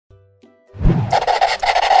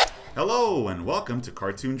Hello and welcome to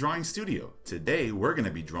Cartoon Drawing Studio. Today we're going to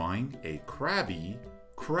be drawing a Crabby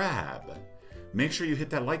crab. Make sure you hit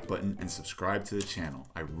that like button and subscribe to the channel.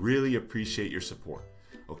 I really appreciate your support.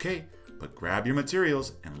 Okay, but grab your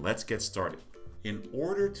materials and let's get started. In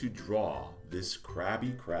order to draw this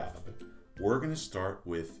Crabby crab, we're going to start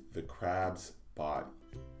with the crab's body.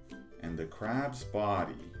 And the crab's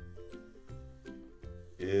body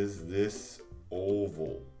is this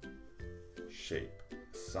oval shape.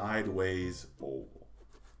 Sideways oval.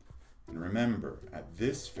 And remember, at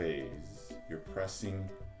this phase, you're pressing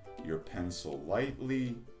your pencil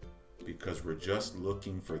lightly because we're just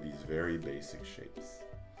looking for these very basic shapes.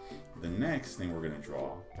 The next thing we're going to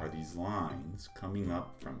draw are these lines coming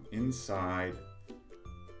up from inside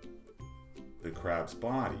the crab's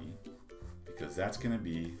body because that's going to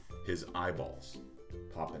be his eyeballs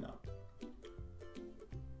popping up.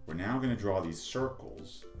 We're now going to draw these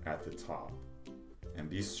circles at the top. And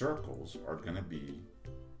these circles are going to be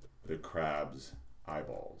the crab's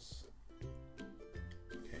eyeballs.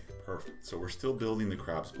 Okay, perfect. So we're still building the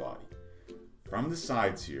crab's body. From the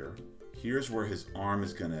sides here, here's where his arm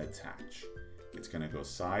is going to attach. It's going to go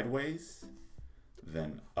sideways,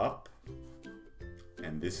 then up,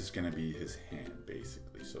 and this is going to be his hand,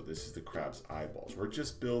 basically. So this is the crab's eyeballs. We're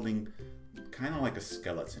just building kind of like a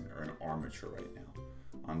skeleton or an armature right now.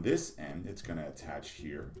 On this end, it's going to attach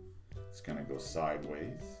here. It's going to go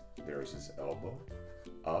sideways, there's his elbow,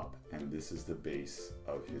 up, and this is the base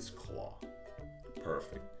of his claw.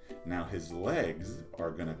 Perfect. Now his legs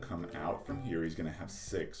are going to come out from here. He's going to have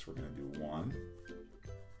 6. We're going to do 1,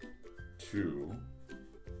 2,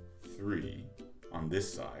 3 on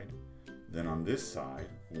this side. Then on this side,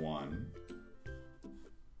 1,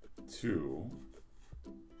 2,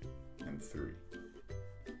 and 3.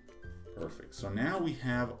 Perfect. So now we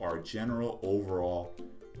have our general overall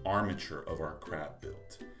armature of our crab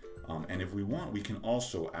built. And if we want, we can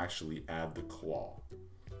also actually add the claw.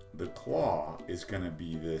 The claw is going to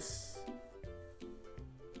be this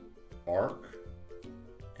arc,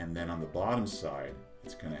 and then on the bottom side,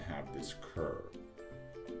 it's going to have this curve.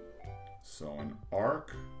 So an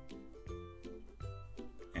arc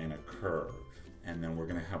and a curve. And then we're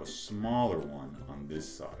going to have a smaller one on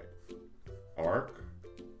this side. Arc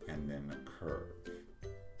and then a curve.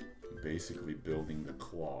 Basically building the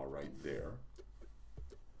claw right there.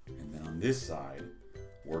 And then on this side,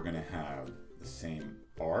 we're going to have the same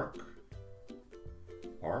arc,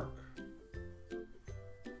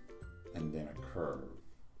 and then a curve.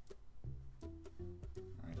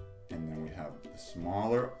 Right? And then we have the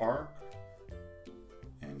smaller arc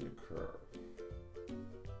and a curve.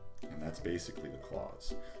 And that's basically the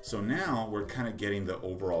claws. So now we're kind of getting the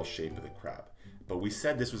overall shape of the crab. But we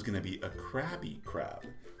said this was going to be a crabby crab.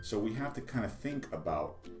 So we have to kind of think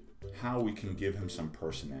about how we can give him some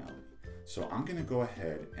personality. So I'm going to go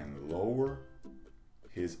ahead and lower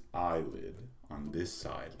his eyelid on this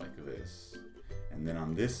side like this. And then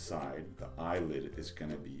on this side, the eyelid is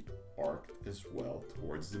going to be arced as well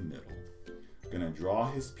towards the middle. I'm going to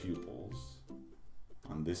draw his pupils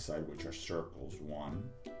on this side, which are circles, 1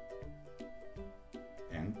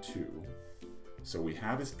 and 2. So we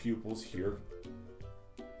have his pupils here.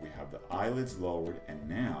 We have the eyelids lowered, and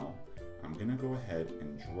now I'm going to go ahead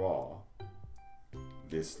and draw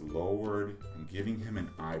this lowered. I'm giving him an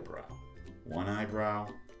eyebrow. One eyebrow,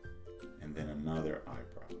 and then another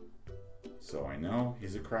eyebrow. So I know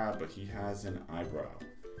he's a crab, but he has an eyebrow.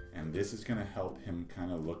 And this is going to help him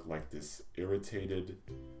kind of look like this irritated,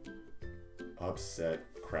 upset,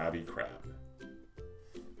 crabby crab.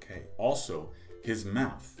 Okay, also his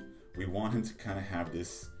mouth. We want him to kind of have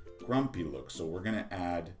this grumpy look, so we're going to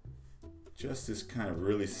add just this kind of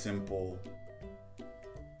really simple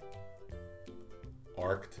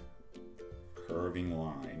arced curving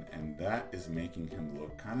line, and that is making him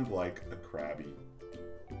look kind of like a crabby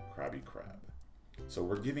crab. So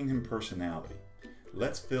we're giving him personality.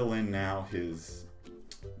 Let's fill in now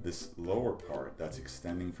this lower part that's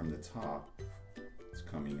extending from the top. It's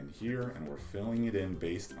coming in here, and we're filling it in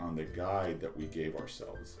based on the guide that we gave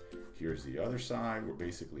ourselves. Here's the other side. We're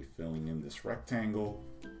basically filling in this rectangle,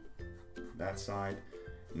 that side.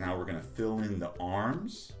 Now we're going to fill in the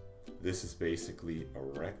arms. This is basically a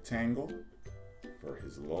rectangle for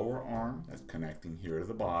his lower arm that's connecting here to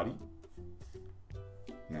the body.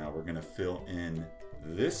 Now we're going to fill in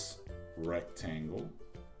this rectangle,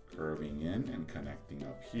 curving in and connecting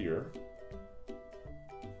up here.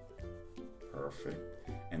 Perfect.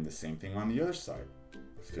 And the same thing on the other side.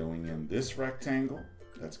 Filling in this rectangle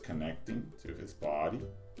that's connecting to his body.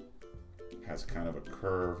 Has kind of a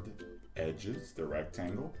curved edges, the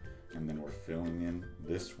rectangle. And then we're filling in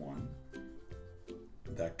this one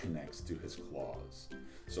that connects to his claws.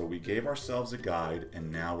 So we gave ourselves a guide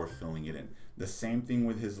and now we're filling it in. The same thing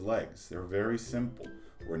with his legs. They're very simple.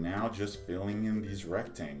 We're now just filling in these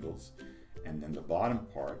rectangles, and then the bottom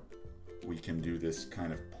part, we can do this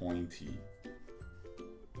kind of pointy.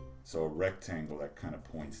 So a rectangle that kind of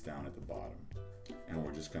points down at the bottom. And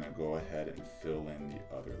we're just gonna go ahead and fill in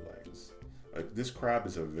the other legs. This crab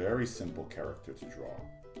is a very simple character to draw.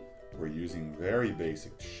 We're using very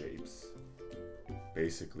basic shapes,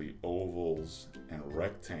 basically ovals and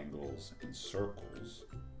rectangles and circles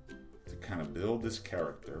to kind of build this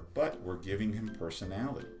character, but we're giving him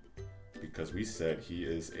personality because we said he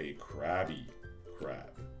is a crabby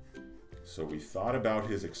crab. So we thought about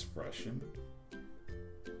his expression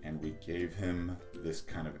and we gave him this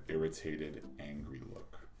kind of irritated, angry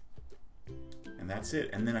look. And that's it.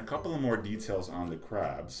 And then a couple of more details on the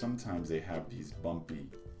crabs. Sometimes they have these bumpy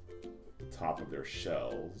top of their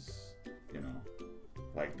shells, you know,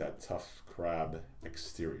 like that tough crab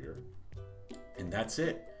exterior. And that's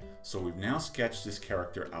it. So we've now sketched this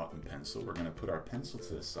character out in pencil. We're gonna put our pencil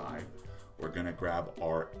to the side. We're gonna grab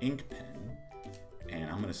our ink pen, and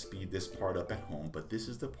I'm gonna speed this part up at home, but this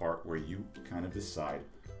is the part where you kind of decide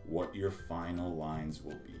what your final lines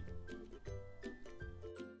will be.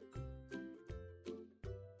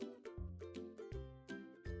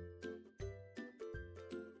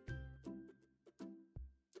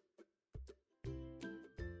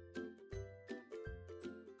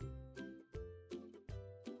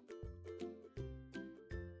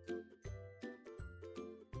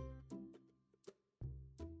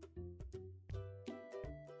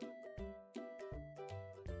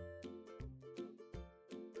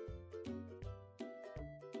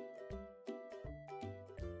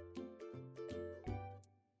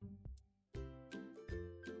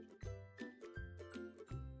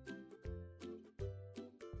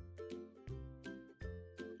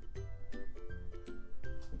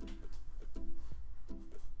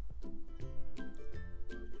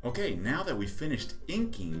 Okay, now that we finished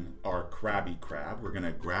inking our Crabby Crab, we're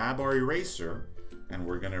gonna grab our eraser and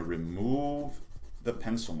we're gonna remove the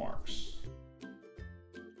pencil marks.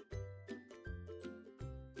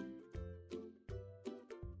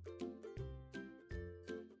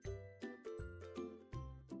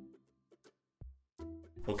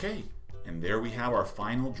 Okay, and there we have our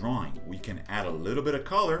final drawing. We can add a little bit of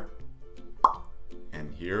color,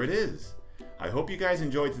 and here it is. I hope you guys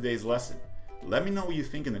enjoyed today's lesson. Let me know what you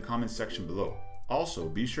think in the comments section below. Also,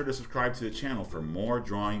 be sure to subscribe to the channel for more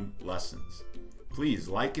drawing lessons. Please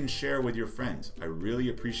like and share with your friends. I really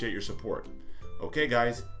appreciate your support. Okay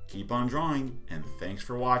guys, keep on drawing, and thanks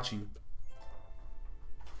for watching.